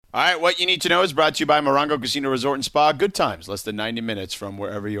All right, what you need to know is brought to you by Morongo Casino Resort and Spa. Good times, less than 90 minutes from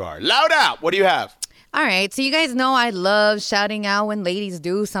wherever you are. Loud out, what do you have? All right, so you guys know I love shouting out when ladies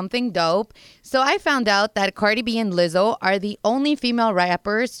do something dope. So I found out that Cardi B and Lizzo are the only female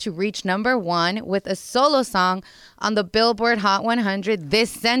rappers to reach #1 with a solo song on the Billboard Hot 100 this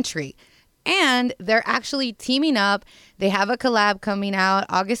century. And they're actually teaming up. They have a collab coming out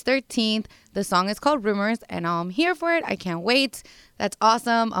August 13th. The song is called Rumors, and I'm here for it. I can't wait. That's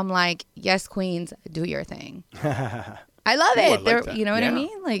awesome. I'm like, yes, queens, do your thing. I love it. I like that. You know what I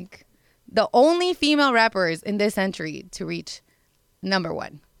mean? Like, the only female rappers in this century to reach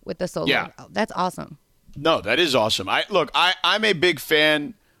 #1 with the solo. Yeah. That's awesome. No, that is awesome. I'm a big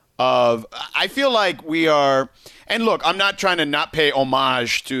fan of, I feel like we are, and look, I'm not trying to not pay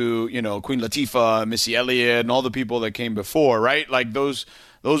homage to, Queen Latifah, Missy Elliott, and all the people that came before, right? Like those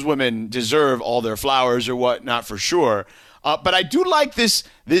women deserve all their flowers or whatnot for sure. But I do like this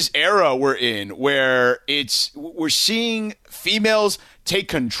era we're in where we're seeing females take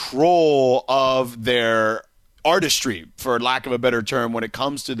control of their artistry, for lack of a better term, when it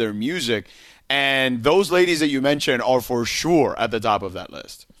comes to their music. And those ladies that you mentioned are for sure at the top of that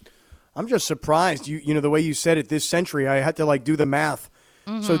list. I'm just surprised. You know, the way you said it this century, I had to do the math.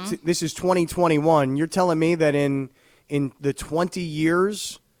 Mm-hmm. So this is 2021. You're telling me that in the 20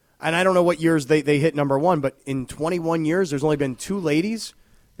 years, and I don't know what years they hit #1, but in 21 years, there's only been 2 ladies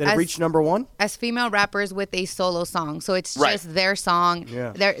that have reached #1? As female rappers with a solo song. So it's just their song.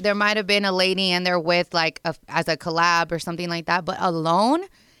 Yeah. There might have been a lady and they're with as a collab or something like that, but alone,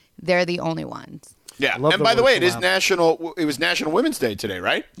 they're the only ones. Yeah. And by the way, it was National Women's Day today,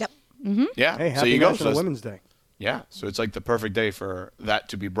 right? Yep. Mm-hmm. Yeah. Hey, happy so you go. National Women's Day. Yeah, so it's like the perfect day for that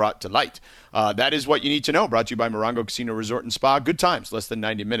to be brought to light. That is what you need to know. Brought to you by Morongo Casino Resort and Spa. Good times, less than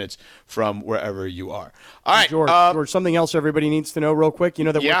 90 minutes from wherever you are. All right, George, something else everybody needs to know real quick. You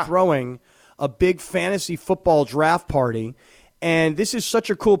know that we're throwing a big fantasy football draft party, and this is such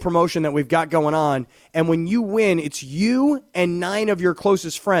a cool promotion that we've got going on. And when you win, it's you and 9 of your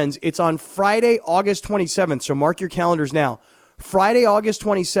closest friends. It's on Friday, August 27th, so mark your calendars now. Friday, August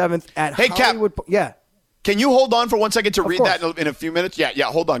 27th at Hollywood. Cap. Yeah. Can you hold on for 1 second to read course. that in a few minutes? Yeah,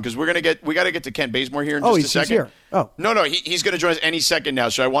 hold on, because we got to get to Ken Bazemore here in just a second. He's here. Oh, no, he's going to join us any second now.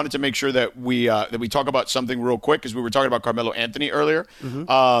 So I wanted to make sure that we talk about something real quick, because we were talking about Carmelo Anthony earlier.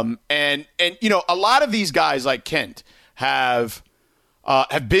 Mm-hmm. And a lot of these guys like Kent have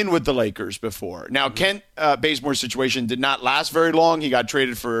been with the Lakers before. Now, Kent Bazemore's situation did not last very long. He got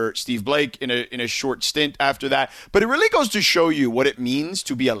traded for Steve Blake in a short stint after that. But it really goes to show you what it means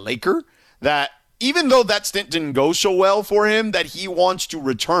to be a Laker, that even though that stint didn't go so well for him, that he wants to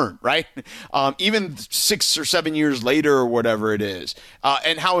return, right? Even 6 or 7 years later or whatever it is.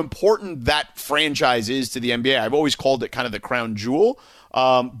 And how important that franchise is to the NBA. I've always called it kind of the crown jewel.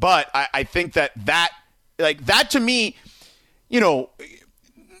 But I think that to me,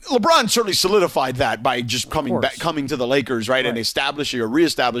 LeBron certainly solidified that by just coming to the Lakers, right? And establishing or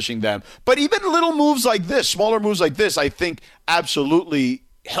reestablishing them. But even little moves like this, smaller moves like this, I think absolutely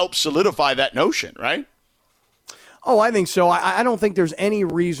help solidify that notion, right? Oh, I think so. I don't think there's any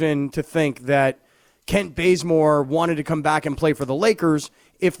reason to think that Kent Bazemore wanted to come back and play for the Lakers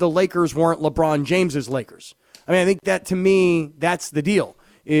if the Lakers weren't LeBron James's Lakers. I mean, I think that, to me, that's the deal,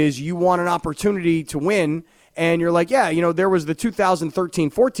 is you want an opportunity to win, and you're like, there was the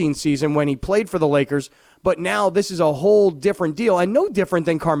 2013-14 season when he played for the Lakers, but now this is a whole different deal, and no different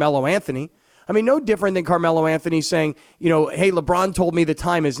than Carmelo Anthony. I mean, no different than Carmelo Anthony saying, hey, LeBron told me the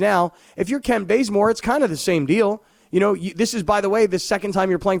time is now. If you're Ken Bazemore, it's kind of the same deal. This is, by the way, the second time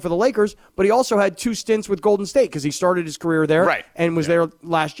you're playing for the Lakers, but he also had 2 stints with Golden State because he started his career there and was there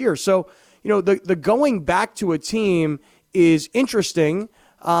last year. So, the going back to a team is interesting,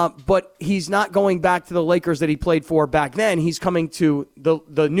 but he's not going back to the Lakers that he played for back then. He's coming to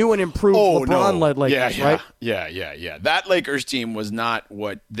the new and improved LeBron-led Lakers, right? Yeah. That Lakers team was not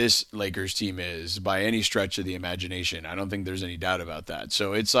what this Lakers team is by any stretch of the imagination. I don't think there's any doubt about that.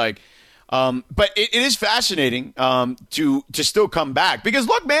 So it's like, but it is fascinating to still come back, because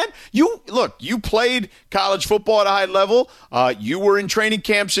look, man, you played college football at a high level. You were in training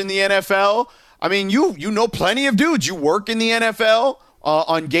camps in the NFL. I mean, you know plenty of dudes. You work in the NFL.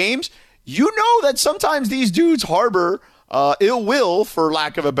 On games, you know that sometimes these dudes harbor ill will, for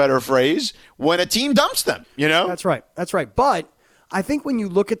lack of a better phrase, when a team dumps them, That's right. But I think when you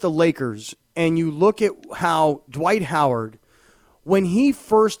look at the Lakers and you look at how Dwight Howard, when he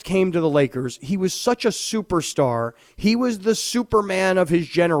first came to the Lakers, he was such a superstar. He was the Superman of his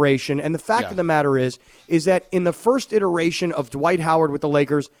generation. And the fact of the matter is that in the first iteration of Dwight Howard with the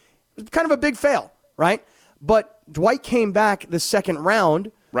Lakers, it was kind of a big fail, right? But Dwight came back the second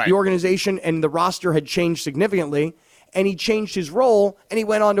round Right. The organization and the roster had changed significantly, and he changed his role, and he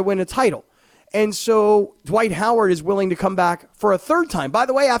went on to win a title. And so Dwight Howard is willing to come back for a third time. By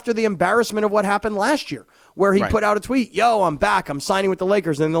the way, after the embarrassment of what happened last year, where he put out a tweet, yo, I'm back, I'm signing with the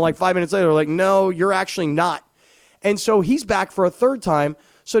Lakers. And then like 5 minutes later, they're like, no, you're actually not. And so he's back for a third time.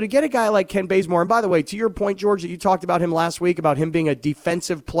 So to get a guy like Ken Bazemore, and by the way, to your point, George, that you talked about him last week, about him being a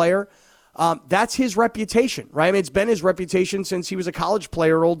defensive player, that's his reputation, right? I mean, it's been his reputation since he was a college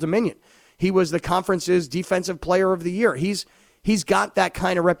player at Old Dominion. He was the conference's defensive player of the year. He's got that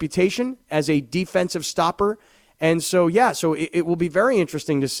kind of reputation as a defensive stopper. And so, so it will be very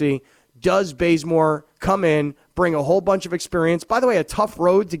interesting to see, does Bazemore come in, bring a whole bunch of experience? By the way, a tough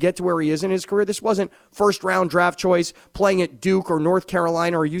road to get to where he is in his career. This wasn't first-round draft choice, playing at Duke or North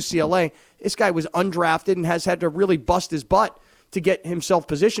Carolina or UCLA. This guy was undrafted and has had to really bust his butt to get himself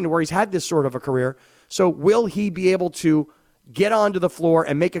positioned to where he's had this sort of a career. So will he be able to get onto the floor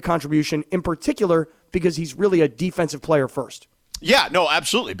and make a contribution, in particular because he's really a defensive player first? Yeah, no,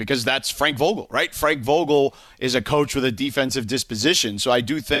 absolutely, because that's Frank Vogel, right? Frank Vogel is a coach with a defensive disposition, so I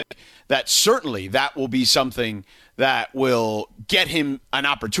do think that certainly that will be something that will get him an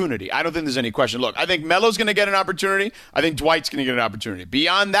opportunity. I don't think there's any question. Look, I think Melo's going to get an opportunity. I think Dwight's going to get an opportunity.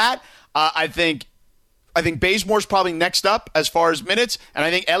 Beyond that, I think Bazemore's probably next up as far as minutes, and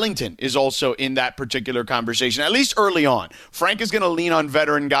I think Ellington is also in that particular conversation, at least early on. Frank is going to lean on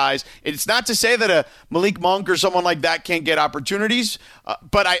veteran guys. It's not to say that a Malik Monk or someone like that can't get opportunities,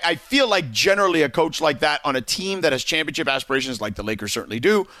 but I feel like generally a coach like that on a team that has championship aspirations, like the Lakers certainly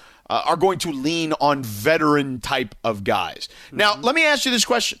do, are going to lean on veteran type of guys. Mm-hmm. Now, let me ask you this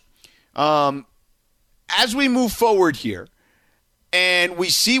question. As we move forward here, and we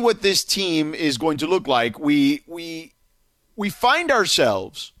see what this team is going to look like, we find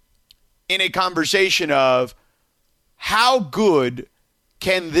ourselves in a conversation of how good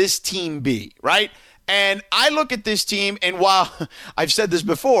can this team be, right? And I look at this team, and while I've said this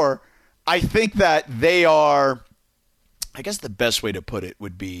before, I think that they are, I guess the best way to put it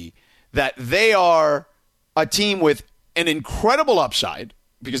would be that they are a team with an incredible upside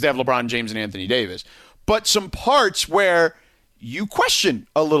because they have LeBron James and Anthony Davis, but some parts where you question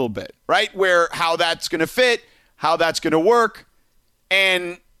a little bit, right? Where how that's going to fit, how that's going to work,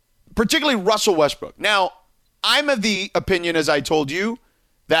 and particularly Russell Westbrook. Now, I'm of the opinion, as I told you,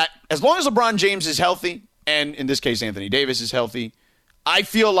 that as long as LeBron James is healthy, and in this case Anthony Davis is healthy, I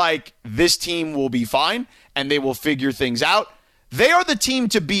feel like this team will be fine, and they will figure things out. They are the team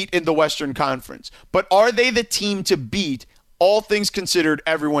to beat in the Western Conference, but are they the team to beat, all things considered,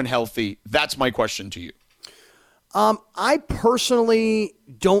 everyone healthy? That's my question to you. I personally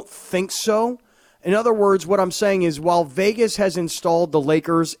don't think so. In other words, what I'm saying is while Vegas has installed the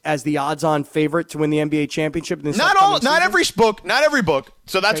Lakers as the odds-on favorite to win the NBA championship in this not every book.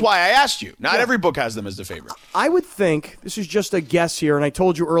 So that's why I asked you. Not every book has them as the favorite. I would think, this is just a guess here, and I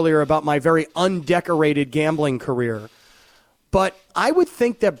told you earlier about my very undecorated gambling career, but I would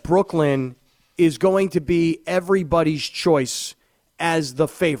think that Brooklyn is going to be everybody's choice as the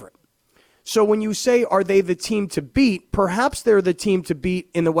favorite. So when you say, are they the team to beat, perhaps they're the team to beat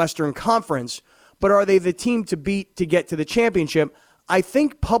in the Western Conference, but are they the team to beat to get to the championship? I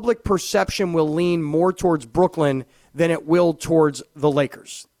think public perception will lean more towards Brooklyn than it will towards the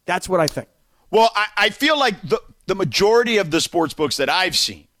Lakers. That's what I think. Well, I feel like the majority of the sports books that I've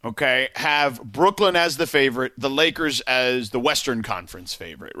seen, have Brooklyn as the favorite, the Lakers as the Western Conference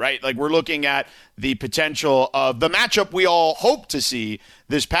favorite, right? Like we're looking at the potential of the matchup we all hope to see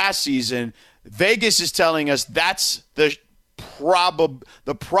this past season. Vegas is telling us that's the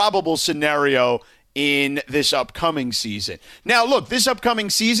probable scenario in this upcoming season. Now, look, this upcoming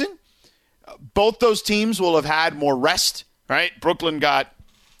season, both those teams will have had more rest, right? Brooklyn got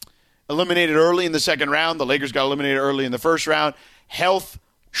eliminated early in the second round. The Lakers got eliminated early in the first round. Health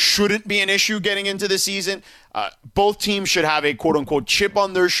shouldn't be an issue getting into the season. Both teams should have a quote-unquote chip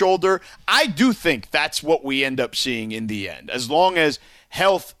on their shoulder. I do think that's what we end up seeing in the end, as long as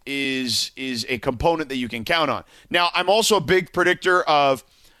health is a component that you can count on. Now, I'm also a big predictor of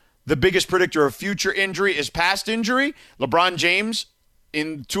the biggest predictor of future injury is past injury. LeBron James,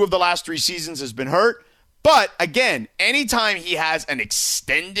 in 2 of the last 3 seasons, has been hurt. But, again, anytime he has an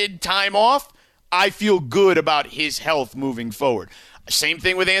extended time off, I feel good about his health moving forward. Same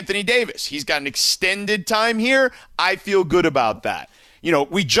thing with Anthony Davis. He's got an extended time here. I feel good about that. You know,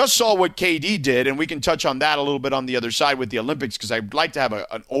 we just saw what KD did, and we can touch on that a little bit on the other side with the Olympics because I'd like to have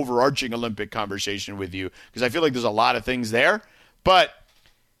an overarching Olympic conversation with you because I feel like there's a lot of things there. But,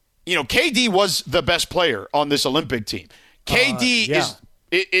 you know, KD was the best player on this Olympic team. KD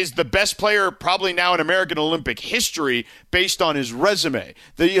is the best player probably now in American Olympic history based on his resume.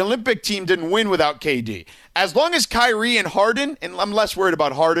 The Olympic team didn't win without KD. As long as Kyrie and Harden, and I'm less worried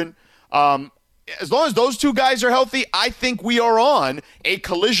about Harden, as long as those two guys are healthy, I think we are on a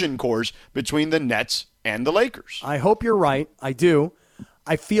collision course between the Nets and the Lakers. I hope you're right. I do.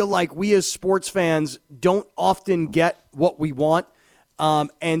 I feel like we as sports fans don't often get what we want.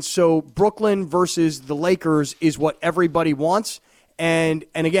 And so Brooklyn versus the Lakers is what everybody wants. And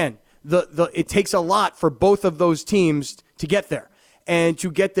again, it takes a lot for both of those teams to get there and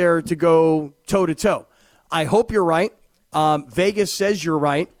to get there to go toe-to-toe. I hope you're right. Vegas says you're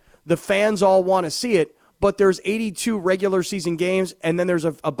right. The fans all want to see it, but there's 82 regular season games, and then there's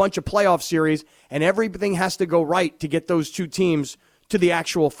a bunch of playoff series, and everything has to go right to get those two teams to the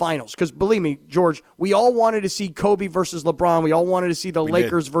actual finals. Because believe me, George, we all wanted to see Kobe versus LeBron. We all wanted to see the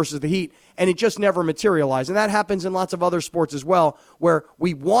Lakers versus the Heat, and it just never materialized. And that happens in lots of other sports as well, where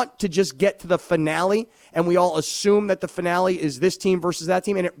we want to just get to the finale, and we all assume that the finale is this team versus that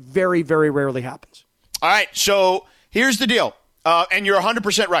team, and it very, very rarely happens. All right, so here's the deal. And you're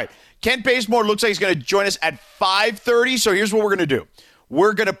 100% right. Kent Bazemore looks like he's going to join us at 5:30, so here's what we're going to do.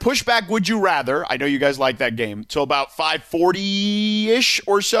 We're going to push back Would You Rather. I know you guys like that game. Till about 5:40-ish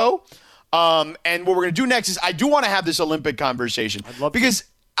or so. And what we're going to do next is I do want to have this Olympic conversation. I'd love because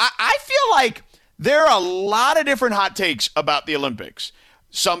I feel like there are a lot of different hot takes about the Olympics.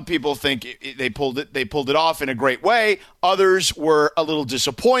 Some people think they pulled it off in a great way. Others were a little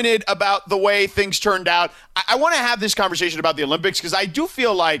disappointed about the way things turned out. I want to have this conversation about the Olympics because I do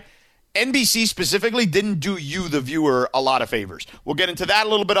feel like NBC specifically didn't do you, the viewer, a lot of favors. We'll get into that a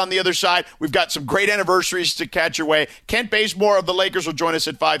little bit on the other side. We've got some great anniversaries to catch your way. Kent Bazemore of the Lakers will join us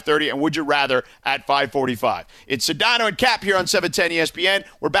at 5:30, and Would You Rather at 5:45. It's Sedano and Kap here on 710 ESPN.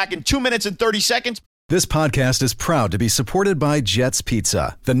 We're back in 2 minutes and 30 seconds. This podcast is proud to be supported by Jets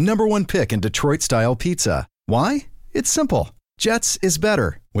Pizza, the #1 pick in Detroit-style pizza. Why? It's simple. Jets is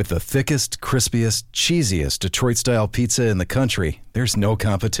better. With the thickest, crispiest, cheesiest Detroit-style pizza in the country, there's no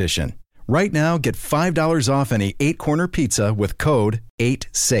competition. Right now, get $5 off any 8-corner pizza with code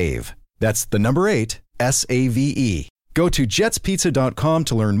 8SAVE. That's the number 8, S-A-V-E. Go to jetspizza.com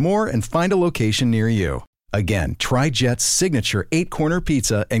to learn more and find a location near you. Again, try Jet's signature 8-corner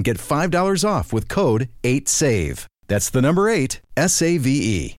pizza and get $5 off with code 8SAVE. That's the number 8,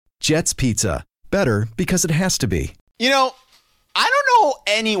 S-A-V-E. Jet's Pizza. Better because it has to be. You know, I don't know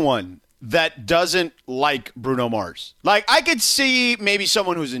anyone that doesn't like Bruno Mars. Like, I could see maybe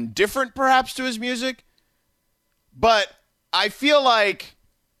someone who's indifferent perhaps to his music, but I feel like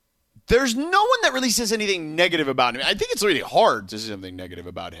there's no one that really says anything negative about him. I think it's really hard to say something negative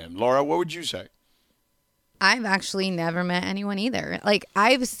about him. Laura, what would you say? I've actually never met anyone either. Like,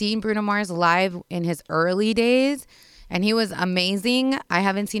 I've seen Bruno Mars live in his early days, and he was amazing. I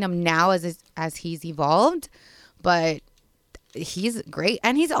haven't seen him now as he's evolved, but he's great.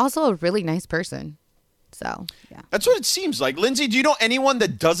 And he's also a really nice person. So, yeah. That's what it seems like. Lindsay, do you know anyone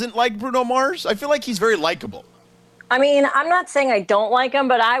that doesn't like Bruno Mars? I feel like he's very likable. I mean, I'm not saying I don't like him,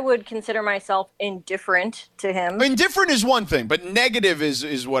 but I would consider myself indifferent to him. Indifferent is one thing, but negative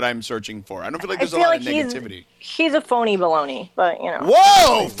is what I'm searching for. I don't feel like there's a lot of negativity. He's a phony baloney, but, you know.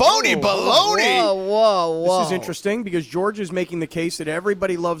 Whoa, phony baloney. Whoa. This is interesting because George is making the case that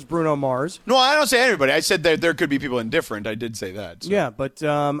everybody loves Bruno Mars. No, I don't say everybody. I said there could be people indifferent. I did say that. So. Yeah, but,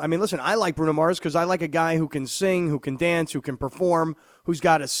 I mean, listen, I like Bruno Mars because I like a guy who can sing, who can dance, who can perform, who's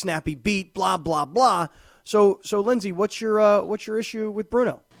got a snappy beat, blah, blah, blah. So Lindsay, what's your issue with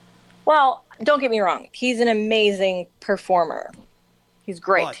Bruno? Well, don't get me wrong. He's an amazing performer. He's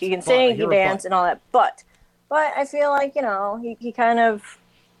great. He can sing, he dance, and all that. But I feel like, you know, he kind of,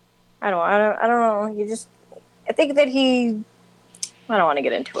 I don't know. I think that I don't want to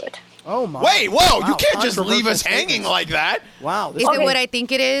get into it. Oh my! Wait, whoa! Wow, you can't just leave us hanging like that. Wow! Is it what I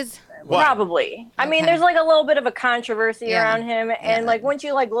think it is? What? Probably. I mean, there's like a little bit of a controversy around him, and like once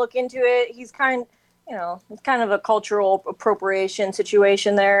you like look into it, he's kind of a cultural appropriation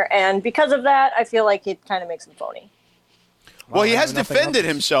situation there, and because of that, I feel like it kind of makes him phony. Well, he has defended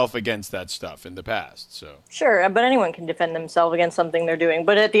himself against that stuff in the past, so. Sure, but anyone can defend themselves against something they're doing,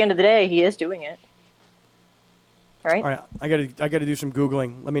 but at the end of the day, he is doing it. Right? All right, I gotta do some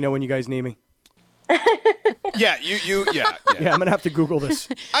Googling. Let me know when you guys need me. Yeah, yeah. Yeah, I'm gonna have to Google this.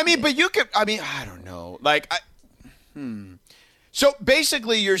 I mean, but you could. I mean, I don't know. Like, So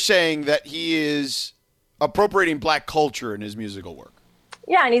basically, you're saying that he is appropriating black culture in his musical work.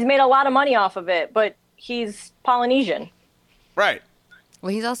 Yeah, and he's made a lot of money off of it, but he's Polynesian. Right.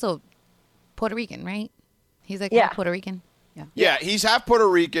 Well, he's also Puerto Rican, right? He's like half Puerto Rican. Yeah, he's half Puerto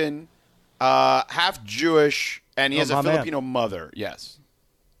Rican, half Jewish, and he has a Filipino mother. Yes.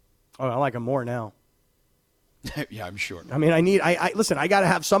 Oh, I like him more now. Yeah, I'm sure. I mean, listen, I got to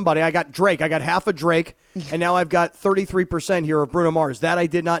have somebody. I got Drake. I got half of Drake, and now I've got 33% here of Bruno Mars. That I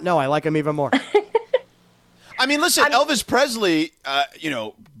did not know. I like him even more. I mean, listen, Elvis Presley,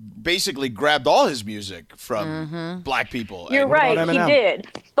 basically grabbed all his music from black people. You're right, he did.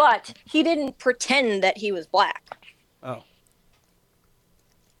 But he didn't pretend that he was black. Oh.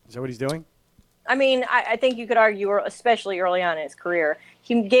 Is that what he's doing? I mean, I think you could argue, especially early on in his career,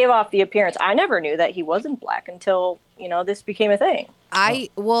 he gave off the appearance. I never knew that he wasn't black until, this became a thing.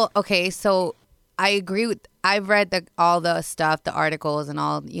 Okay, so I agree with, I've read all the stuff, the articles and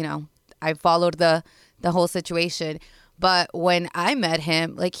all, I followed the whole situation. But when I met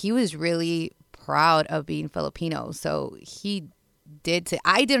him, he was really proud of being Filipino. So he did say,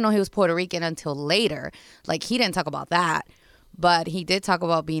 I didn't know he was Puerto Rican until later. He didn't talk about that. But he did talk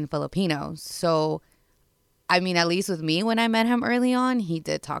about being Filipino. So, I mean, at least with me, when I met him early on, he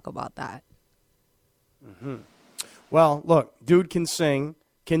did talk about that. Mm-hmm. Well, look, dude can sing,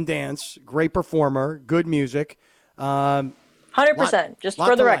 can dance, great performer, good music. 100%, just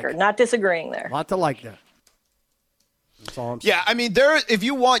for the record, not disagreeing there. Lot to like there. That's all I'm saying. Yeah, I mean, if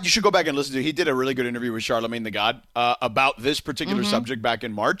you want, you should go back and listen to it. He did a really good interview with Charlemagne the God about this particular subject back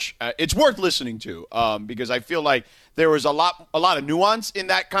in March. It's worth listening to because I feel like there was a lot of nuance in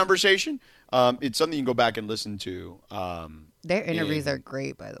that conversation. It's something you can go back and listen to. Their interviews are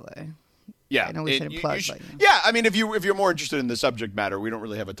great, by the way. Yeah, I know we shouldn't plug. Yeah, I mean, if you're more interested in the subject matter, we don't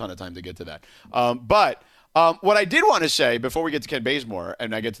really have a ton of time to get to that. But what I did want to say before we get to Ken Bazemore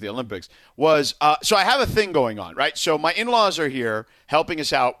and I get to the Olympics was, so I have a thing going on, right? So my in-laws are here helping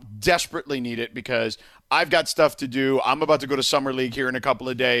us out, desperately need it because I've got stuff to do. I'm about to go to Summer League here in a couple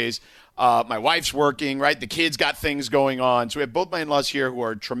of days. My wife's working, right? The kids got things going on. So we have both my in-laws here who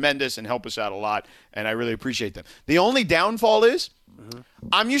are tremendous and help us out a lot, and I really appreciate them. The only downfall is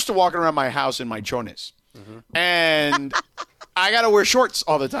I'm used to walking around my house in my chones. And I got to wear shorts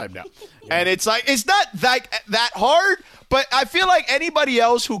all the time now. Yeah. And it's not that hard, but I feel like anybody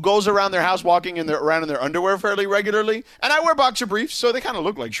else who goes around their house walking around in their underwear fairly regularly, and I wear boxer briefs, so they kind of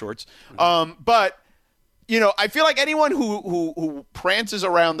look like shorts. But, I feel like anyone who prances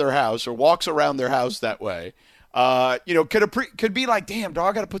around their house or walks around their house that way, could be like, damn,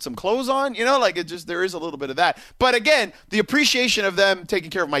 dog, I got to put some clothes on. There is a little bit of that. But again, the appreciation of them taking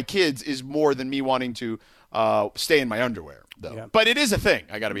care of my kids is more than me wanting to stay in my underwear, though. Yeah. But it is a thing.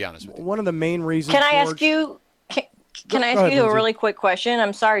 I got to be honest with you. One of the main reasons. Can I ask you? Can I ask you a really quick question?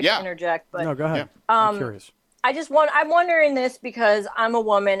 I'm sorry to interject, but no, go ahead. I'm curious. I'm wondering this because I'm a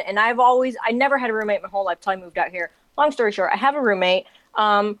woman and I never had a roommate my whole life till I moved out here. Long story short, I have a roommate. We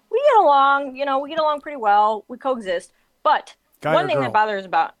get along, we get along pretty well. We coexist. But one thing that bothers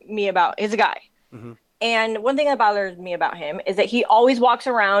me is a guy. Mm-hmm. And one thing that bothers me about him is that he always walks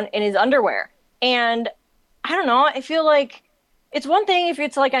around in his underwear. And I don't know, I feel like it's one thing if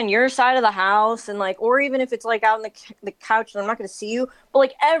it's on your side of the house and or even if it's out on the couch and I'm not going to see you.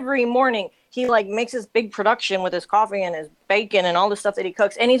 But every morning he makes this big production with his coffee and his bacon and all the stuff that he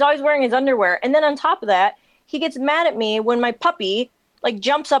cooks. And he's always wearing his underwear. And then on top of that, he gets mad at me when my puppy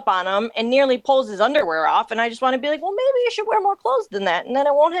jumps up on him and nearly pulls his underwear off. And I just want to be well, maybe you should wear more clothes than that. And then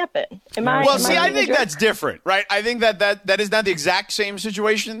it won't happen. I think that's different, right? I think that is not the exact same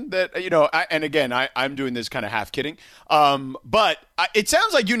situation that, and again, I'm doing this kind of half kidding. But it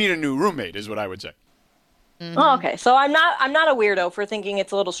sounds like you need a new roommate is what I would say. Mm-hmm. Oh, okay. So I'm not a weirdo for thinking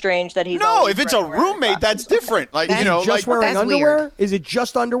it's a little strange that he's. No, if it's a roommate, that's different. Just wearing underwear? Weird. Is it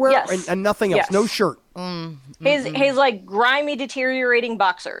just underwear? Yes. And nothing else? Yes. No shirt? His grimy, deteriorating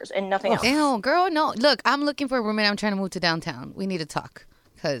boxers and nothing else. Damn, girl, no. Look, I'm looking for a roommate. I'm trying to move to downtown. We need to talk.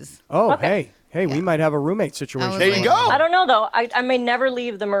 Hey, we might have a roommate situation. There you go. I don't know though. I may never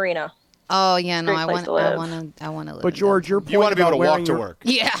leave the marina. Oh yeah, no, I want to live. But George, your point you want to be able to walk to your, work.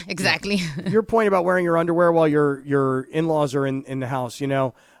 Yeah, exactly. Your point about wearing your underwear while your in-laws are in the house,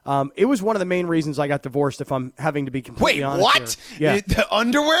 it was one of the main reasons I got divorced. If I'm having to be completely honest. Wait, what? Yeah, the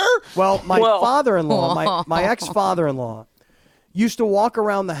underwear? Well, my father-in-law, my ex-father-in-law, used to walk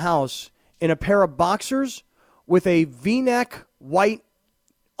around the house in a pair of boxers with a V-neck white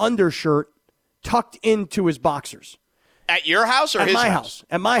undershirt tucked into his boxers. At your house or his house?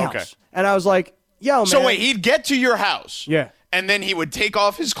 At my house. And I was like, yo, man. So wait, he'd get to your house. Yeah. And then he would take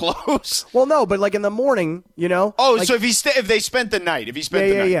off his clothes? Well, no, but in the morning, Oh, so if they spent the night, the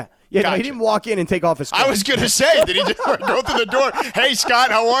night. Yeah. Yeah, gotcha. No, he didn't walk in and take off his clothes. I was going to say, did he just go through the door, hey,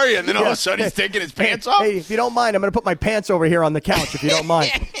 Scott, how are you? And then all of a sudden he's taking his pants off? Hey, if you don't mind, I'm going to put my pants over here on the couch, if you don't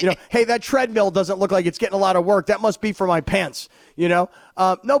mind. Hey, that treadmill doesn't look like it's getting a lot of work. That must be for my pants, No,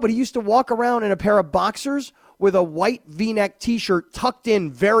 but he used to walk around in a pair of boxers with a white V-neck T-shirt tucked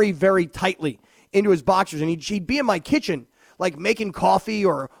in very, very tightly into his boxers, and he'd be in my kitchen, like making coffee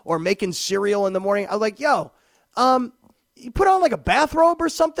or making cereal in the morning. I was like, yo, you put on like a bathrobe or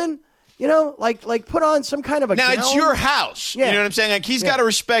something, like put on some kind of a Now, gown. it's your house. Yeah. You know what I'm saying? Like, he's got to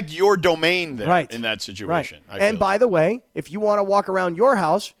respect your domain there in that situation. Right. And by the way, if you want to walk around your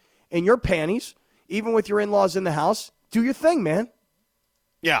house in your panties, even with your in-laws in the house, do your thing, man.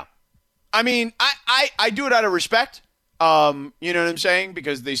 Yeah. I mean, I do it out of respect. You know what I'm saying?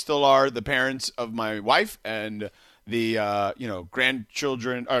 Because they still are the parents of my wife and the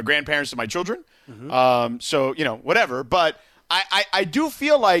grandparents of my children. Mm-hmm. So whatever. But I do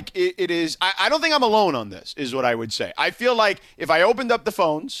feel like it is. I don't think I'm alone on this. Is what I would say. I feel like if I opened up the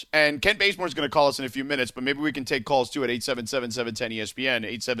phones, and Kent Bazemore is going to call us in a few minutes, but maybe we can take calls too at 877-710-ESPN,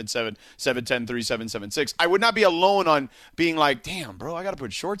 877-710-3776. I would not be alone on being like, damn, bro, I got to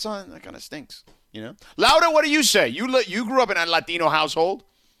put shorts on. That kind of stinks. Lauda, what do you say? You grew up in a Latino household.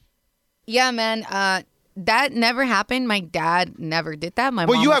 Yeah, man. That never happened. My dad never did that. My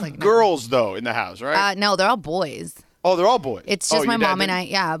mom you was have like, girls though in the house, right? No, they're all boys. Oh, they're all boys. It's just my mom and I.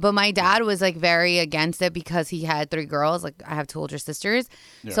 Yeah, but my dad was like very against it because he had 3 girls. Like I have 2 older sisters,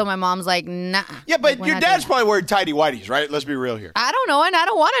 so my mom's like, nah. Yeah, but your dad's probably wearing tidy whities, right? Let's be real here. I don't know, and I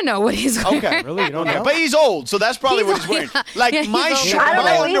don't want to know what he's wearing. Okay, really, you don't know? But he's old, so that's probably what he's wearing. Like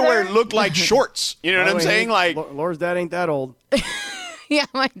my underwear look like shorts. You know what I'm saying? Like Laura's dad ain't that old. Yeah,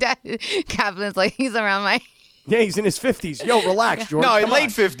 my dad, Kaplan's like he's around my. Yeah, he's in his 50s. Yo, relax, George. No, Come late on.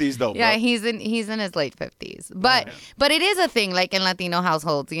 50s though. Yeah, bro. he's in his late 50s. But it is a thing like in Latino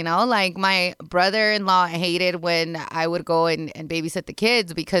households, like my brother-in-law hated when I would go and babysit the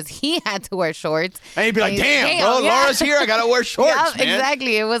kids because he had to wear shorts. And he'd be like, damn, bro, Laura's here. I got to wear shorts, Yeah, man.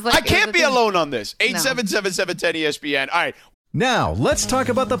 exactly. It was like I can't be alone on this. 877-710-ESPN. All right. Now, let's talk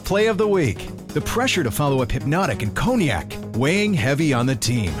about the play of the week. The pressure to follow up Hypnotic and Cognac, weighing heavy on the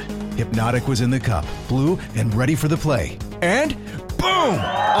team. Hypnotic was in the cup, blue, and ready for the play. And boom!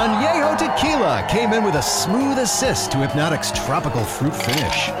 Añejo Tequila came in with a smooth assist to Hypnotic's tropical fruit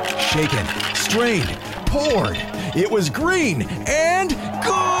finish. Shaken, strained, poured. It was green and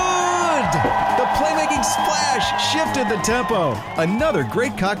good! The playmaking splash shifted the tempo. Another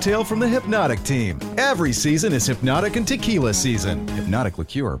great cocktail from the Hypnotic team. Every season is Hypnotic and Tequila season. Hypnotic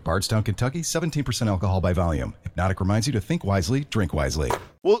Liqueur, Bardstown, Kentucky, 17% alcohol by volume. Hypnotic reminds you to think wisely, drink wisely.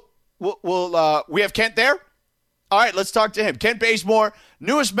 We have Kent there? All right, let's talk to him. Kent Bazemore,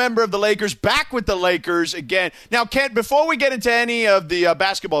 newest member of the Lakers, back with the Lakers again. Now, Kent, before we get into any of the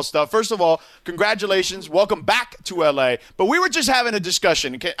basketball stuff, first of all, congratulations. Welcome back to L.A. But we were just having a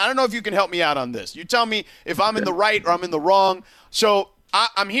discussion. I don't know if you can help me out on this. You tell me if I'm in the right or I'm in the wrong. So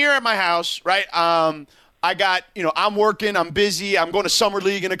I'm here at my house, right? I got, I'm working, I'm busy, I'm going to Summer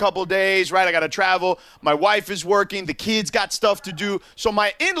League in a couple of days, right? I got to travel. My wife is working, the kids got stuff to do. So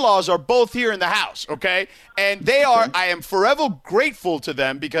my in-laws are both here in the house, okay? And I am forever grateful to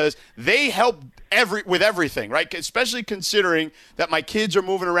them because they help with everything, right? Especially considering that my kids are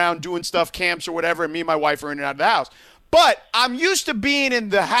moving around doing stuff, camps or whatever, and me and my wife are in and out of the house. But I'm used to being in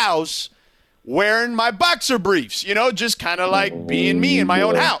the house wearing my boxer briefs, just kind of like being me in my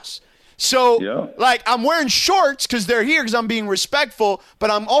own house. So, I'm wearing shorts because they're here because I'm being respectful, but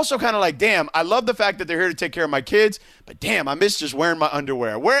I'm also kind of like, damn, I love the fact that they're here to take care of my kids, but damn, I miss just wearing my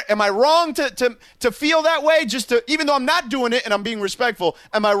underwear. Am I wrong to feel that way? Even though I'm not doing it and I'm being respectful,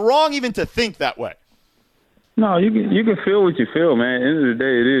 am I wrong even to think that way? No, you can feel what you feel, man. At the end of the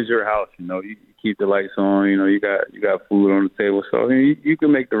day, it is your house. You keep the lights on. You got food on the table, so you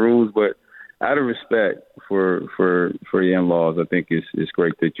can make the rules, but out of respect for your in-laws, I think it's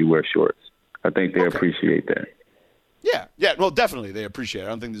great that you wear shorts. I think they appreciate that. Yeah. Well, definitely they appreciate it. I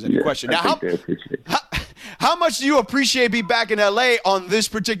don't think there's any question. Now, they appreciate it. How much do you appreciate being back in L.A. on this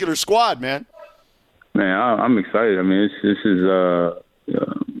particular squad, man? Man, I'm excited. I mean, this is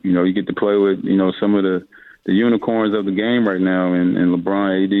you get to play with some of the unicorns of the game right now, and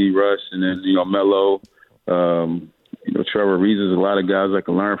LeBron, AD, Russ, and then Melo. Trevor Reeves, there's a lot of guys I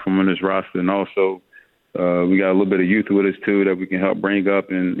can learn from on this roster, and also we got a little bit of youth with us too that we can help bring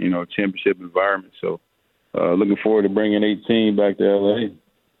up in championship environment. So looking forward to bringing 18 back to LA.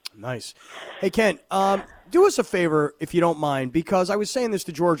 Nice. Hey Kent, do us a favor if you don't mind, because I was saying this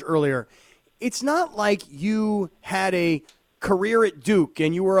to George earlier. It's not like you had a career at Duke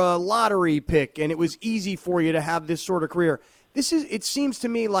and you were a lottery pick and it was easy for you to have this sort of career. It seems to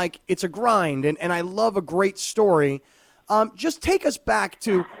me like it's a grind, and I love a great story. Just take us back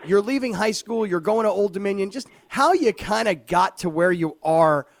to you're leaving high school, you're going to Old Dominion, just how you kind of got to where you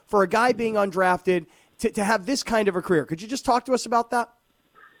are for a guy being undrafted to have this kind of a career. Could you just talk to us about that?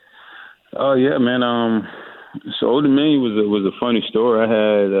 Oh, yeah, man. So Old Dominion was a funny story. I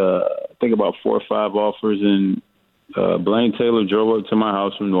had I think about 4 or 5 offers, and Blaine Taylor drove up to my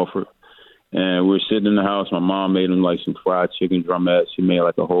house from Norfolk, and we were sitting in the house. My mom made him like some fried chicken drumettes. She made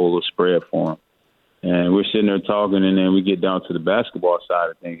like a whole little spread for him, and we're sitting there talking, and then we get down to the basketball side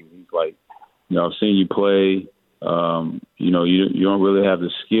of things. He's like, I've seen you play. You don't really have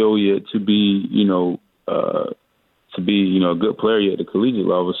the skill yet to be, a good player yet at the collegiate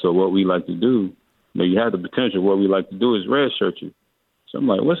level. So what we like to do, you have the potential. What we like to do is redshirt you. So I'm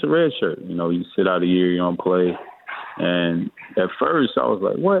like, what's a red shirt? You sit out a year, you don't play. And at first I was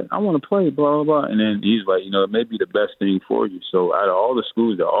like, what? I want to play, blah, blah, blah. And then he's like, it may be the best thing for you. So out of all the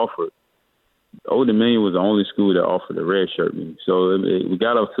schools that offered, Old Dominion was the only school that offered a red shirt me. So we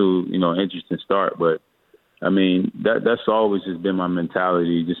got off to, an interesting start. But, that's always just been my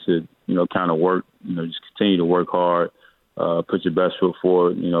mentality, just to, kind of work, just continue to work hard, put your best foot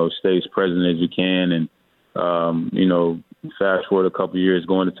forward, stay as present as you can. And, fast forward a couple of years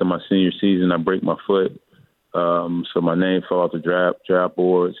going into my senior season, I break my foot. So my name fell off the draft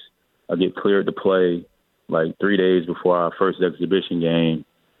boards. I get cleared to play like 3 days before our first exhibition game.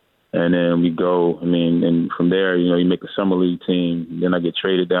 And then we go, and from there, you make a summer league team. Then I get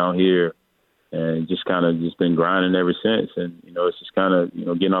traded down here and just been grinding ever since. And, it's just kind of,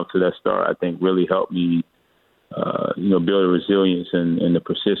 getting off to that start, I think really helped me, build a resilience and the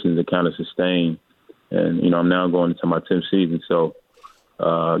persistence to kind of sustain. And, I'm now going into my 10th season. So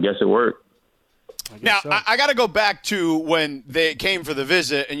I guess it worked. Now, so. I got to go back to when they came for the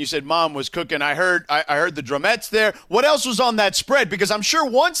visit, and you said Mom was cooking. I heard the drumettes there. What else was on that spread? Because I'm sure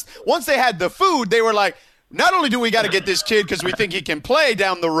once they had the food, they were like, not only do we got to get this kid because we think he can play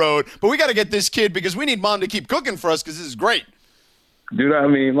down the road, but we got to get this kid because we need Mom to keep cooking for us because this is great. Dude,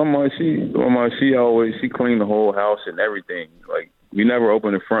 my mom, she cleaned the whole house and everything. Like, we never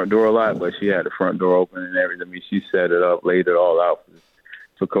opened the front door a lot, but she had the front door open and everything. She set it up, laid it all out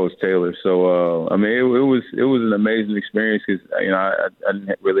for Coach Taylor. So, it was an amazing experience because, I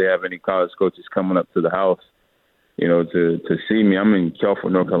didn't really have any college coaches coming up to the house, to see me. I'm in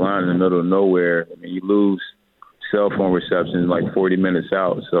Kelford, North Carolina, in the middle of nowhere. You lose cell phone reception like 40 minutes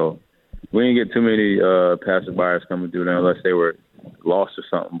out. So we didn't get too many passerbyers coming through there unless they were lost or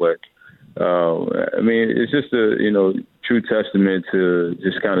something. But, it's just a, true testament to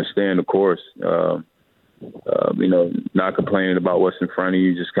just kind of staying the course. Not complaining about what's in front of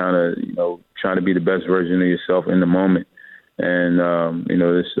you, just kind of, trying to be the best version of yourself in the moment. And,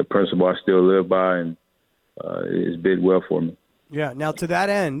 it's a principle I still live by, and it's bid well for me. Yeah. Now, to that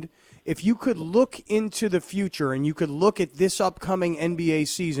end, if you could look into the future and you could look at this upcoming NBA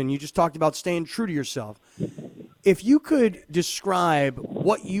season, you just talked about staying true to yourself. If you could describe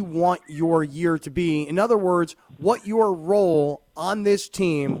what you want your year to be, in other words, what your role on this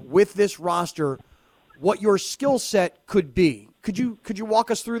team with this roster, what your skill set could be. Could you walk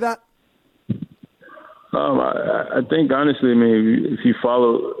us through that? I think, honestly, if you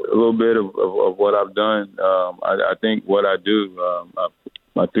follow a little bit of what I've done, I think what I do,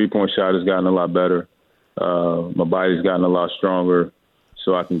 my three-point shot has gotten a lot better. My body's gotten a lot stronger,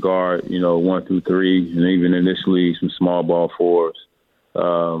 so I can guard, 1 through 3, and even in this league, some small ball fours.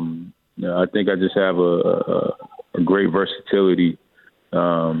 I think I just have a great versatility,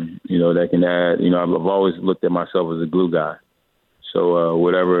 that can add. I've always looked at myself as a glue guy. So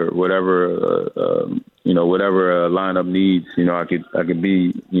whatever lineup needs, I could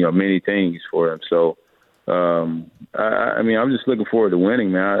be, many things for them. So I'm just looking forward to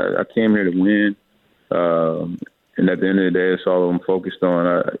winning, man. I came here to win, and at the end of the day, that's all I'm focused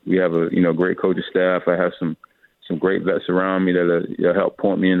on. We have a great coaching staff. I have some great vets around me that help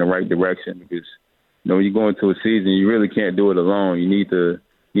point me in the right direction because when you go into a season, you really can't do it alone. You need the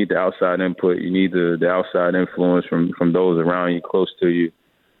outside input. You need the outside influence from those around you, close to you,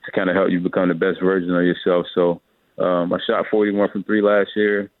 to kind of help you become the best version of yourself. So I shot 41 from 3 last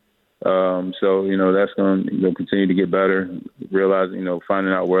year. So that's going to continue to get better. Realizing,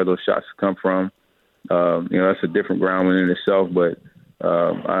 finding out where those shots come from. That's a different ground within itself. But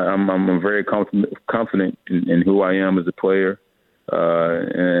I'm very confident in who I am as a player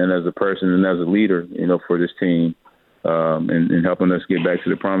and as a person and as a leader, for this team. And helping us get back to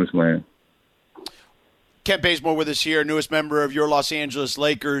the promised land. Kent Bazemore with us here, newest member of your Los Angeles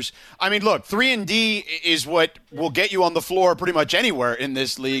Lakers. Look, 3-and-D is what will get you on the floor pretty much anywhere in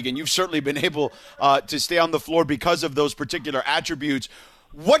this league, and you've certainly been able to stay on the floor because of those particular attributes.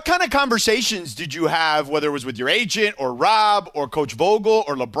 What kind of conversations did you have, whether it was with your agent or Rob or Coach Vogel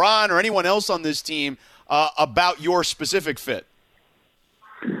or LeBron or anyone else on this team, about your specific fit?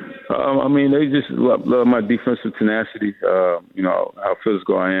 They just love my defensive tenacity, how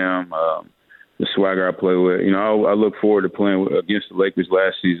physical I am, the swagger I play with. You know, I look forward to playing against the Lakers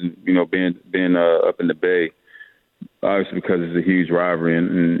last season. You know, being up in the Bay, obviously because it's a huge rivalry,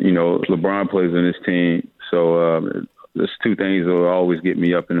 and you know, LeBron plays on this team, so there's two things that will always get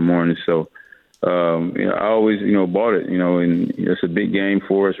me up in the morning. So. You know, I always, you know, bought it, you know, and it's a big game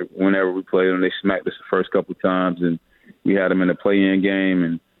for us. Whenever we played them, they smacked us the first couple of times, and we had them in a play-in game,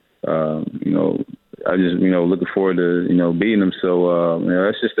 and you know, I just, you know, looking forward to, you know, beating them. So, you know,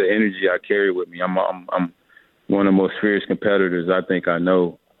 that's just the energy I carry with me. I'm one of the most fierce competitors I think I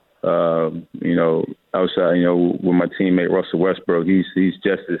know. You know, outside, you know, with my teammate Russell Westbrook, he's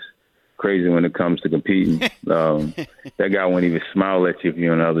just as crazy when it comes to competing. That guy won't even smile at you if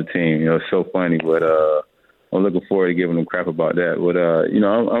you're on the other team. You know, it's so funny. But I'm looking forward to giving him crap about that. But you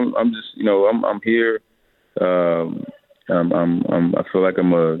know, I'm just, you know, I'm here. I feel like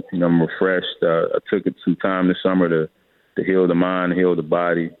I'm refreshed. I took it some time this summer to heal the mind, heal the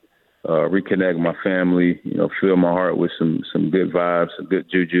body, reconnect with my family. You know, fill my heart with some good vibes, some good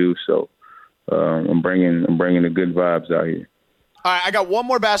juju. So I'm bringing the good vibes out here. All right, I got one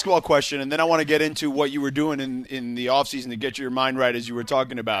more basketball question, and then I want to get into what you were doing in the offseason to get your mind right as you were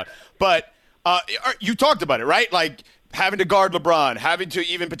talking about. But you talked about it, right? Like having to guard LeBron, having to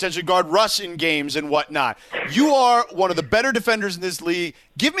even potentially guard Russ in games and whatnot. You are one of the better defenders in this league.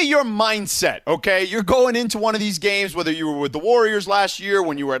 Give me your mindset, okay? You're going into one of these games, whether you were with the Warriors last year,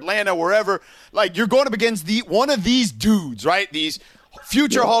 when you were Atlanta, wherever. Like, you're going up against one of these dudes, right? These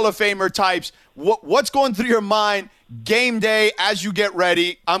future Hall of Famer types. What's going through your mind game day as you get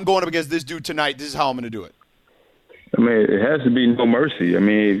ready? I'm going up against this dude tonight. This is how I'm going to do it. I mean, it has to be no mercy. I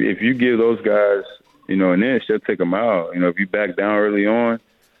mean, if you give those guys, you know, an inch, they'll take them out. You know, if you back down early on,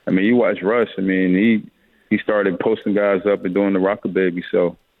 I mean, you watch Russ. I mean, he started posting guys up and doing the rocker baby.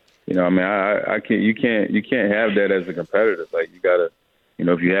 So, you know, I mean, I can't. You can't have that as a competitor. Like, you gotta, you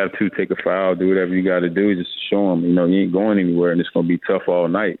know, if you have to take a foul, do whatever you got to do, just to show them, you know, you ain't going anywhere, and it's gonna be tough all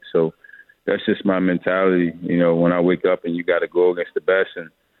night. So that's just my mentality. You know, when I wake up and you got to go against the best, and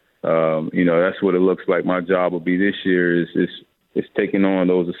you know, that's what it looks like. My job will be this year is taking on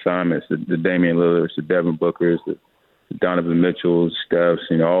those assignments, the Damian Lillards, the Devin Bookers, the Donovan Mitchells, Stephs,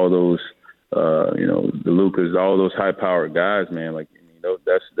 you know, all those, you know, the Lucas, all those high-powered guys, man. Like, you know,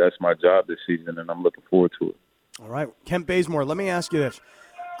 that's my job this season, and I'm looking forward to it. All right, Kent Bazemore, let me ask you this.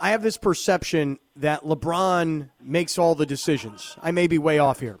 I have this perception that LeBron makes all the decisions. I may be way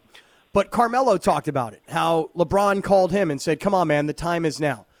off here. But Carmelo talked about it, how LeBron called him and said, come on, man, the time is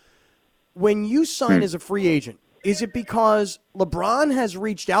now. When you sign as a free agent, is it because LeBron has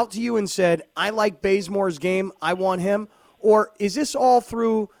reached out to you and said, I like Bazemore's game, I want him? Or is this all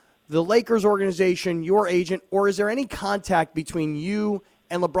through the Lakers organization, your agent, or is there any contact between you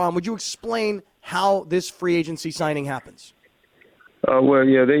and LeBron? Would you explain how this free agency signing happens? Well,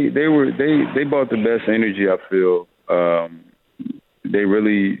 yeah, they brought the best energy, I feel. They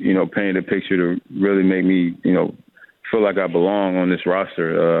really, you know, painted a picture to really make me, you know, feel like I belong on this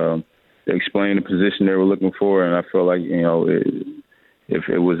roster. They explained the position they were looking for, and I felt like, you know, if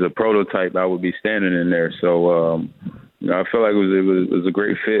it was a prototype, I would be standing in there. So, you know, I felt like it was a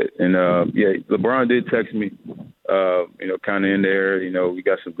great fit. And, yeah, LeBron did text me, you know, kind of in there. You know, we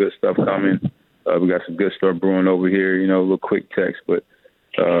got some good stuff coming. We got some good stuff brewing over here, you know, a little quick text. But,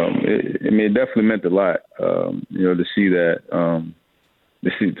 it definitely meant a lot, you know, to see that.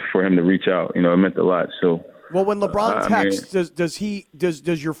 For him to reach out, you know, it meant a lot. So, well, when LeBron texts,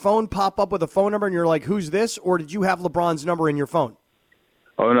 does your phone pop up with a phone number and you're like, who's this? Or did you have LeBron's number in your phone?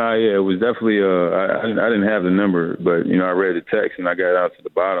 Oh no, yeah, it was definitely. I didn't have the number, but you know, I read the text and I got out to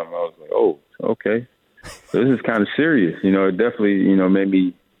the bottom. I was like, oh, okay, so this is kind of serious. You know, it definitely, you know, made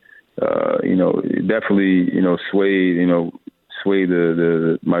me, you know, it definitely, you know, swayed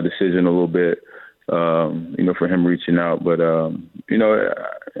my decision a little bit. You know, for him reaching out. But, you know,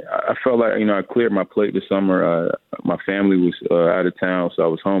 I felt like, you know, I cleared my plate this summer. My family was out of town, so I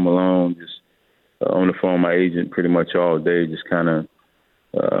was home alone, just on the phone with my agent pretty much all day, just kind of,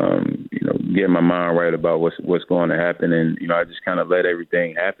 you know, getting my mind right about what's going to happen. And, you know, I just kind of let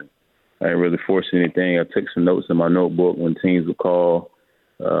everything happen. I didn't really force anything. I took some notes in my notebook when teams would call.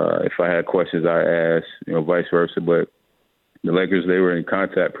 If I had questions, I asked, you know, vice versa. But the Lakers, they were in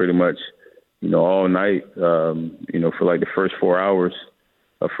contact pretty much, you know, all night, you know, for like the first 4 hours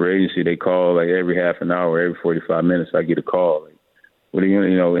of free agency. They call like every half an hour, every 45 minutes, I get a call. Like, what are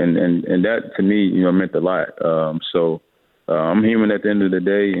you know, and that to me, you know, meant a lot. So I'm human at the end of the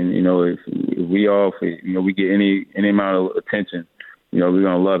day. And, you know, if you know, we get any amount of attention, you know, we're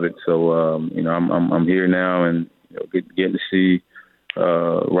going to love it. So, you know, I'm here now, and, you know, getting to see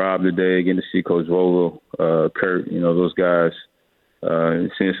Rob today, getting to see Coach Vogel, Kurt, you know, those guys.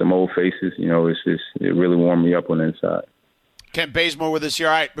 seeing some old faces, it really warmed me up on the inside. Kent Bazemore with us here.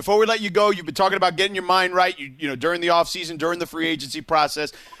 All right, before we let you go, you've been talking about getting your mind right, during the offseason, during the free agency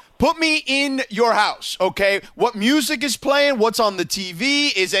process. Put me in your house, okay? What music is playing? What's on the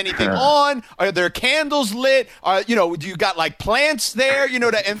TV? Is anything on? Are there candles lit? Do you got like plants there,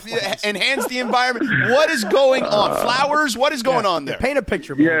 to enhance the environment? What is going on? Flowers? What is going on there? Paint a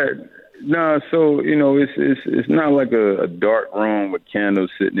picture, man. Yeah. No, so it's not like a dark room with candles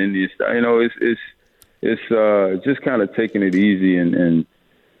sitting in the it's just kind of taking it easy and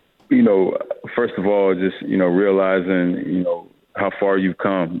first of all, just realizing how far you've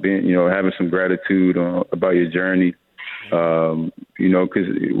come, being having some gratitude about your journey, because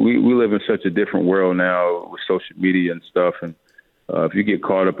we live in such a different world now with social media and stuff, and if you get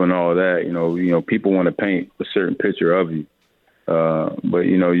caught up in all of that, people want to paint a certain picture of you. But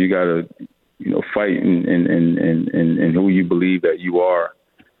you got to, fight in who you believe that you are.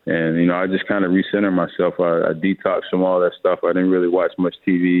 And, I just kind of recenter myself. I detoxed from all that stuff. I didn't really watch much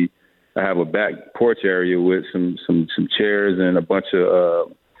TV. I have a back porch area with some chairs and a bunch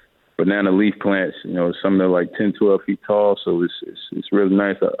of banana leaf plants, some that are like 10, 12 feet tall. So it's really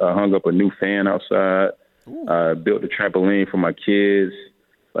nice. I hung up a new fan outside. Ooh. I built a trampoline for my kids.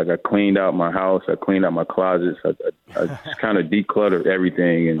 Like I cleaned out my house, I cleaned out my closets, I just kind of decluttered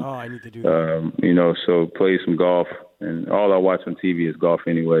everything, and I need to do that. So play some golf, and all I watch on TV is golf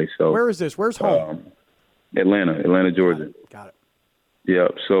anyway. So where is this? Where's home? Atlanta, Georgia. Got it. Yeah.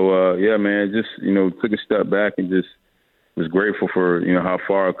 So man, just took a step back and just was grateful for how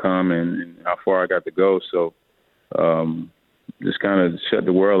far I've come and how far I got to go. So just kind of shut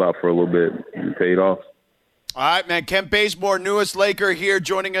the world out for a little bit and paid off. All right, man. Kent Bazemore, newest Laker here,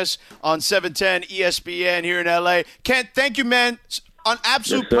 joining us on 710 ESPN here in L.A. Kent, thank you, man. It's an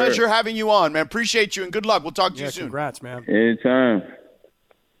absolute pleasure having you on, man. Appreciate you, and good luck. We'll talk to you soon. Congrats, man. Anytime.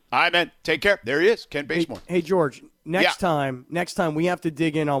 All right, man. Take care. There he is, Kent Bazemore. Hey, George, next time we have to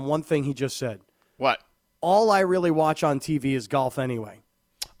dig in on one thing he just said. What? All I really watch on TV is golf anyway.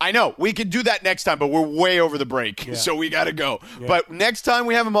 I know. We can do that next time, but we're way over the break, so we got to go. Yeah. But next time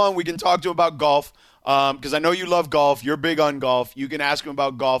we have him on, we can talk to him about golf. Because I know you love golf. You're big on golf. You can ask him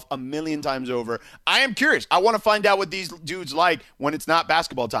about golf a million times over. I am curious. I want to find out what these dudes like when it's not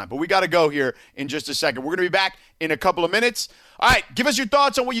basketball time. But we got to go here in just a second. We're going to be back in a couple of minutes. All right, give us your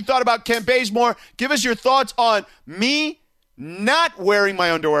thoughts on what you thought about Kent Bazemore. Give us your thoughts on me not wearing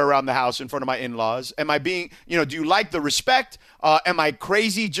my underwear around the house in front of my in-laws. Am I being, do you like the respect? Am I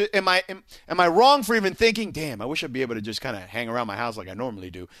crazy? Am I wrong for even thinking, damn, I wish I'd be able to just kind of hang around my house like I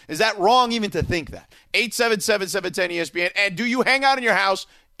normally do? Is that wrong even to think that? 877-710-ESPN. And do you hang out in your house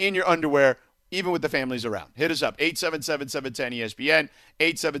in your underwear even with the families around? Hit us up, 877-710-ESPN,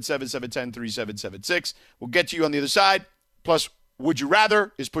 877-710-3776. We'll get to you on the other side. Plus, Would You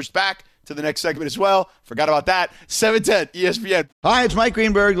Rather is pushed back to the next segment as well. Forgot about that. 710 ESPN. Hi, it's Mike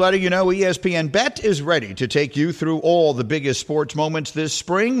Greenberg letting you know ESPN Bet is ready to take you through all the biggest sports moments this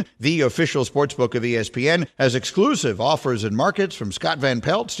spring. The official sportsbook of ESPN has exclusive offers and markets from Scott Van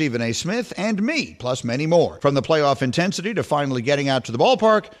Pelt, Stephen A. Smith, and me, plus many more. From the playoff intensity to finally getting out to the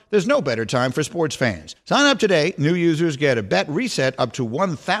ballpark, there's no better time for sports fans. Sign up today. New users get a bet reset up to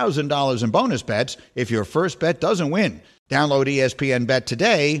 $1,000 in bonus bets if your first bet doesn't win. Download ESPN Bet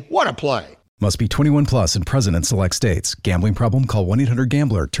today. What a play. Must be 21 plus and present in select states. Gambling problem? Call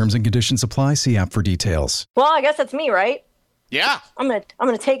 1-800-GAMBLER. Terms and conditions apply. See app for details. Well, I guess that's me, right? Yeah. I'm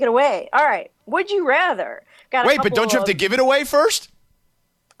gonna take it away. All right. Would you rather? Wait, but don't you have to give it away first?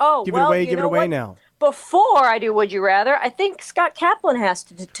 Oh, give it away now. Before I do Would You Rather, I think Scott Kaplan has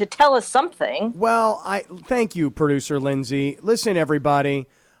to tell us something. Well, thank you, producer Lindsay. Listen, everybody.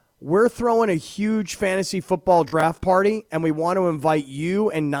 We're throwing a huge fantasy football draft party, and we want to invite you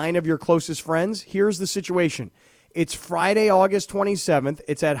and 9 of your closest friends. Here's the situation. It's Friday, August 27th.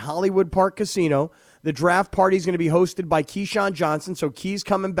 It's at Hollywood Park Casino. The draft party is going to be hosted by Keyshawn Johnson, so Key's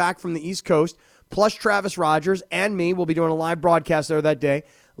coming back from the East Coast, plus Travis Rogers and me. We'll be doing a live broadcast there that day.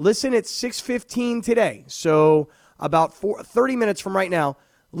 Listen at 6:15 today, so about 30 minutes from right now.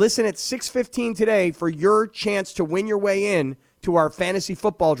 Listen at 6:15 today for your chance to win your way in to our fantasy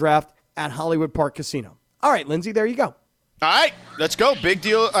football draft at Hollywood Park Casino. All right, Lindsay, there you go. All right, let's go. Big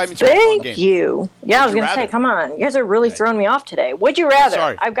deal. Thank you. Yeah, I was going to say, come on. You guys are really throwing me off today. Would you rather?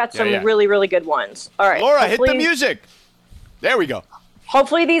 Sorry. I've got some really, really good ones. All right. Laura, hit the music. There we go.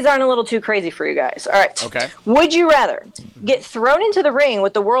 Hopefully these aren't a little too crazy for you guys. All right. Okay. Would you rather get thrown into the ring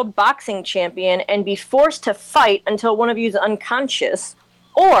with the world boxing champion and be forced to fight until one of you is unconscious,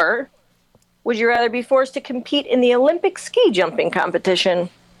 or would you rather be forced to compete in the Olympic ski jumping competition?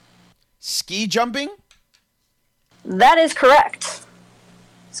 Ski jumping? That is correct.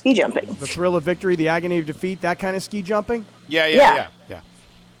 ski jumping. The thrill of victory, the agony of defeat, that kind of ski jumping? Yeah.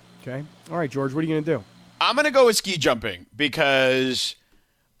 Okay. All right, George, what are you going to do? I'm going to go with ski jumping because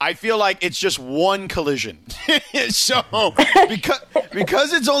I feel like it's just one collision. So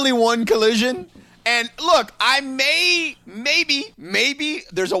because it's only one collision, and look, I maybe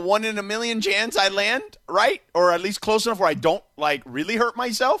there's a 1 in a million chance I land, right? Or at least close enough where I don't like really hurt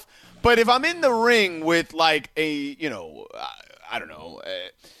myself. But if I'm in the ring with like I don't know,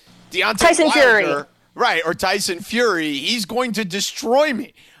 Deontay Tyson Wilder, Fury. right, or Tyson Fury, he's going to destroy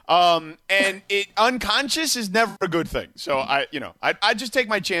me. And unconscious is never a good thing. So I just take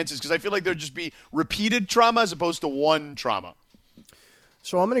my chances because I feel like there'd just be repeated trauma as opposed to one trauma.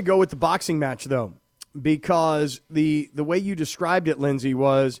 So I'm going to go with the boxing match, though, because the way you described it, Lindsay,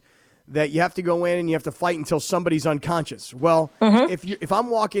 was that you have to go in and you have to fight until somebody's unconscious. Well, if I'm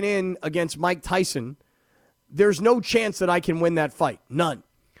walking in against Mike Tyson, there's no chance that I can win that fight. None.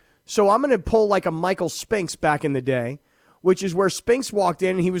 So I'm going to pull like a Michael Spinks back in the day, which is where Spinks walked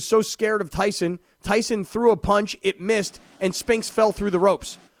in and he was so scared of Tyson. Tyson threw a punch, it missed, and Spinks fell through the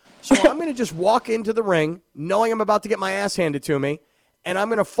ropes. So I'm going to just walk into the ring knowing I'm about to get my ass handed to me, and I'm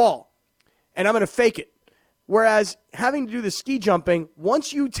going to fall, and I'm going to fake it. Whereas having to do the ski jumping,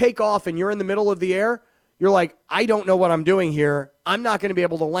 once you take off and you're in the middle of the air, you're like, I don't know what I'm doing here. I'm not going to be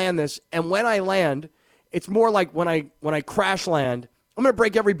able to land this. And when I land, it's more like when I crash land, I'm going to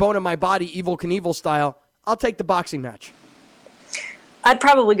break every bone in my body, Evel Knievel style. I'll take the boxing match. I'd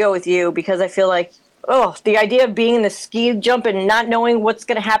probably go with you because I feel like, the idea of being in the ski jump and not knowing what's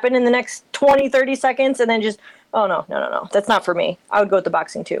going to happen in the next 20, 30 seconds and then just, no. That's not for me. I would go with the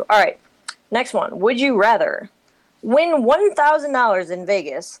boxing too. All right. Next one. Would you rather win $1,000 in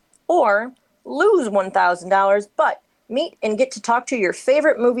Vegas or lose $1,000 but meet and get to talk to your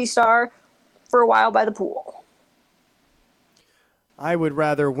favorite movie star for a while by the pool? I would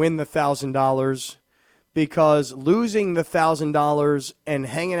rather win the $1,000 because losing the $1,000 and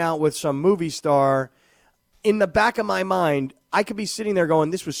hanging out with some movie star, in the back of my mind, I could be sitting there going,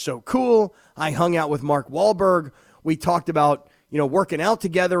 this was so cool. I hung out with Mark Wahlberg. We talked about, working out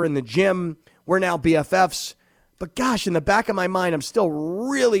together in the gym. We're now BFFs. But gosh, in the back of my mind, I'm still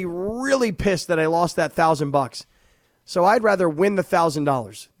really, really pissed that I lost that $1,000. So I'd rather win the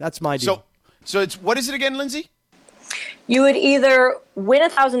 $1,000. That's my deal. So it's, what is it again, Lindsay? You would either win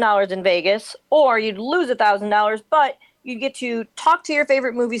 $1,000 in Vegas or you'd lose $1,000, but you'd get to talk to your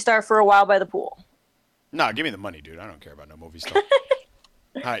favorite movie star for a while by the pool. No, give me the money, dude. I don't care about no movie star.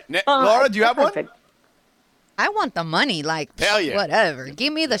 All right. Laura, do you have one? I want the money. Hell yeah. Whatever.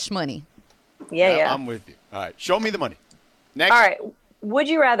 Give me the shmoney. Yeah. I'm with you. All right. Show me the money. Next. All right. Would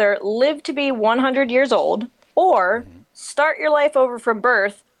you rather live to be 100 years old or start your life over from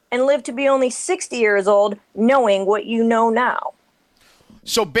birth and live to be only 60 years old knowing what you know now?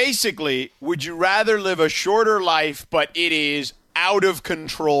 So basically, would you rather live a shorter life, but it is out of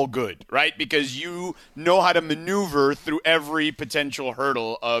control good, right? Because you know how to maneuver through every potential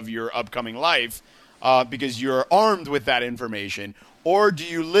hurdle of your upcoming life because you're armed with that information. Or do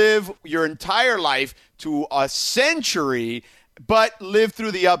you live your entire life to a century, but live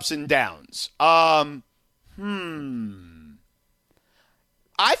through the ups and downs? I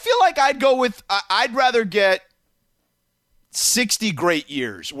feel like I'd rather get 60 great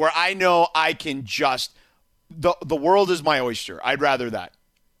years where I know I can just, the world is my oyster. I'd rather that.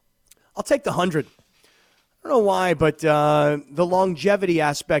 I'll take the 100. I don't know why, but the longevity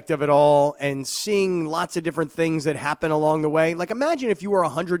aspect of it all and seeing lots of different things that happen along the way. Like imagine if you were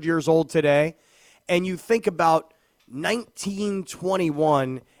 100 years old today and you think about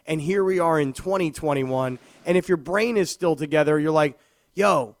 1921 and here we are in 2021. And if your brain is still together, you're like,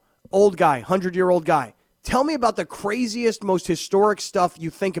 yo, old guy, 100-year-old guy, tell me about the craziest, most historic stuff you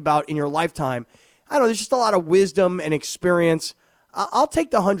think about in your lifetime. I don't know, there's just a lot of wisdom and experience. I'll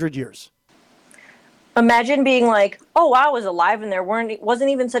take the 100 years. Imagine being like, I was alive and there wasn't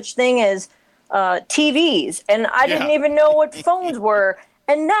even such thing as TVs, and I didn't even know what phones were,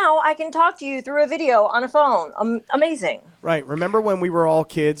 and now I can talk to you through a video on a phone. Amazing. Right. Remember when we were all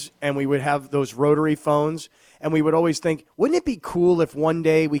kids and we would have those rotary phones? And we would always think, wouldn't it be cool if one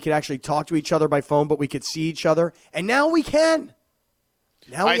day we could actually talk to each other by phone, but we could see each other? And now we can.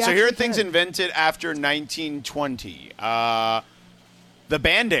 All right, so here are things invented after 1920. The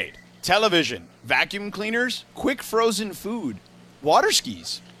Band-Aid, television, vacuum cleaners, quick frozen food, water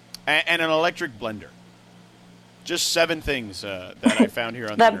skis, and an electric blender. Just 7 things that I found here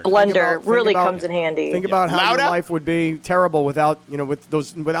on that blender really comes in handy. Think about how your life would be terrible without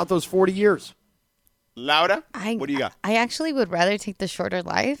those 40 years. Laura, what do you got? I actually would rather take the shorter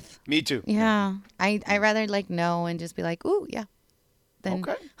life. Me too. Yeah. I rather know and just be like, ooh, yeah. then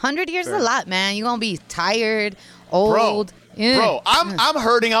Okay. 100 years is a lot, man. You're going to be tired, old. Bro, I'm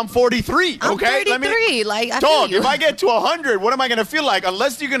hurting. I'm 43. I'm Okay, 33. I dog. feel you. If I get to 100, what am I gonna feel like?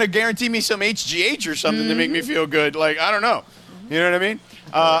 Unless you're gonna guarantee me some HGH or something to make me feel good. I don't know. You know what I mean?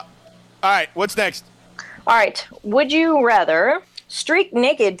 All right. What's next? All right. Would you rather streak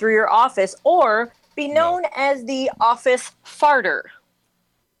naked through your office or be known as the office farter?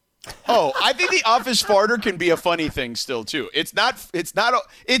 Oh, I think the office farter can be a funny thing still too. It's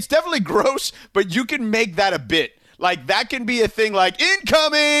definitely gross, but you can make that a bit. That can be a thing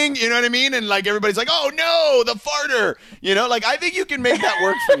incoming, you know what I mean? And everybody's like, oh no, the farter. I think you can make that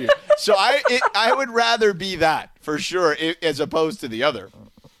work for you. So I would rather be that for sure as opposed to the other.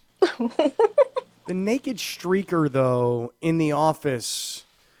 The naked streaker, though, in the office,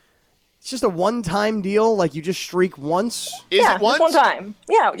 it's just a one-time deal? You just streak once? Is it once? Just one time.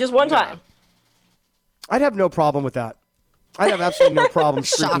 Yeah, just one time. I'd have no problem with that. I'd have absolutely no problem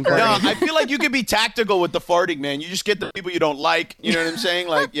streaking. Shocker. No, I feel like you could be tactical with the farting, man. You just get the people you don't like. You know what I'm saying?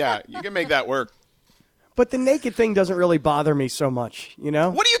 Yeah, you can make that work. But the naked thing doesn't really bother me so much, What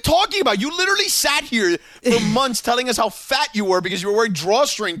are you talking about? You literally sat here for months telling us how fat you were because you were wearing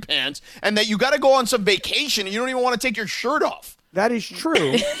drawstring pants and that you got to go on some vacation and you don't even want to take your shirt off. That is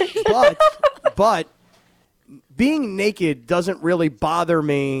true. but being naked doesn't really bother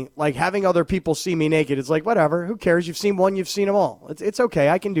me. Having other people see me naked, it's whatever. Who cares? You've seen one, you've seen them all. It's okay.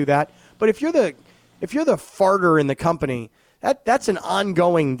 I can do that. But if you're the farter in the company, that's an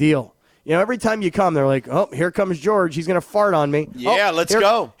ongoing deal. Every time you come, they're like, oh, here comes George. He's going to fart on me. Yeah, let's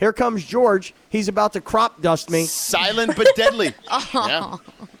go. Here comes George. He's about to crop dust me. Silent but deadly. Yeah.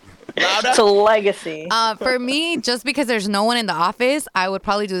 It's a legacy. For me, just because there's no one in the office, I would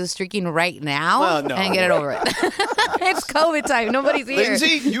probably do the streaking right now and get it over it. It's COVID time. Nobody's here.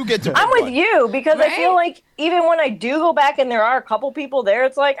 Lindsay, you get to pick I'm with one. you because Right? I feel like even when I do go back and there are a couple people there,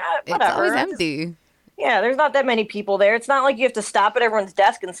 it's It's whatever. always empty. Yeah, there's not that many people there. It's not like you have to stop at everyone's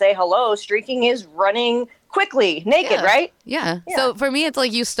desk and say hello. Streaking is running quickly, naked, right? Yeah. So for me, it's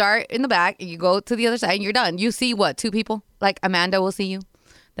you start in the back, you go to the other side, and you're done. You see what? 2 people? Amanda will see you.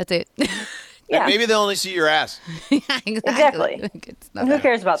 That's it. Yeah. Maybe they'll only see your ass. Yeah, Exactly. It's not Who bad.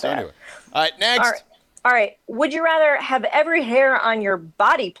 cares about So that? anyway. All right, next. All right. Would you rather have every hair on your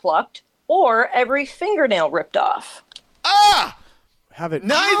body plucked or every fingernail ripped off? Ah! Have it.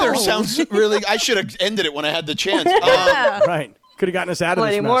 Neither sounds really. I should have ended it when I had the chance. Right. Could have gotten us out of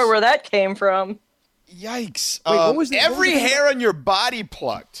this Plenty mess. more where that came from. Yikes! Wait, what was the- what every was the- hair on your body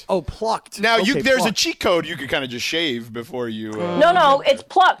plucked. Oh, plucked. Now Okay, there's a plucked. cheat code. You could kind of just shave before you. No, it's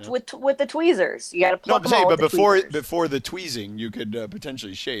plucked with the tweezers. You got to No, pluck I'm them all saying, with but the before tweezers. before the tweezing, you could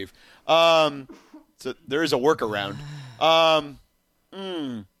potentially shave. So there is a workaround. I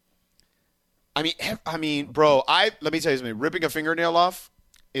mean, bro. Let me tell you something. Ripping a fingernail off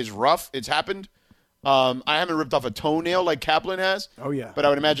is rough. It's happened. I haven't ripped off a toenail like Kaplan has. Oh, yeah. But I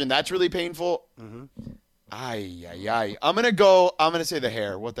would imagine that's really painful. Mm-hmm. Ay. I'm gonna say the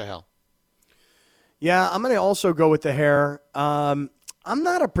hair. What the hell? Yeah, I'm going to also go with the hair. I'm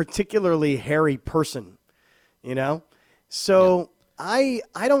not a particularly hairy person, So I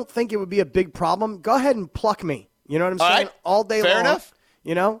don't think it would be a big problem. Go ahead and pluck me. You know what I'm All saying? right. All day Fair long. enough.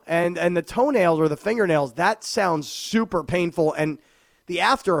 And the toenails or the fingernails, that sounds super painful. And the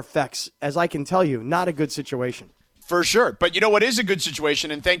after effects, as I can tell you, not a good situation. For sure. But you know what is a good situation?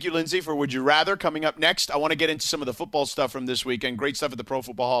 And thank you, Lindsay, for Would You Rather. Coming up next, I want to get into some of the football stuff from this weekend. Great stuff at the Pro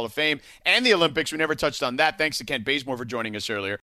Football Hall of Fame and the Olympics. We never touched on that. Thanks to Kent Bazemore for joining us earlier.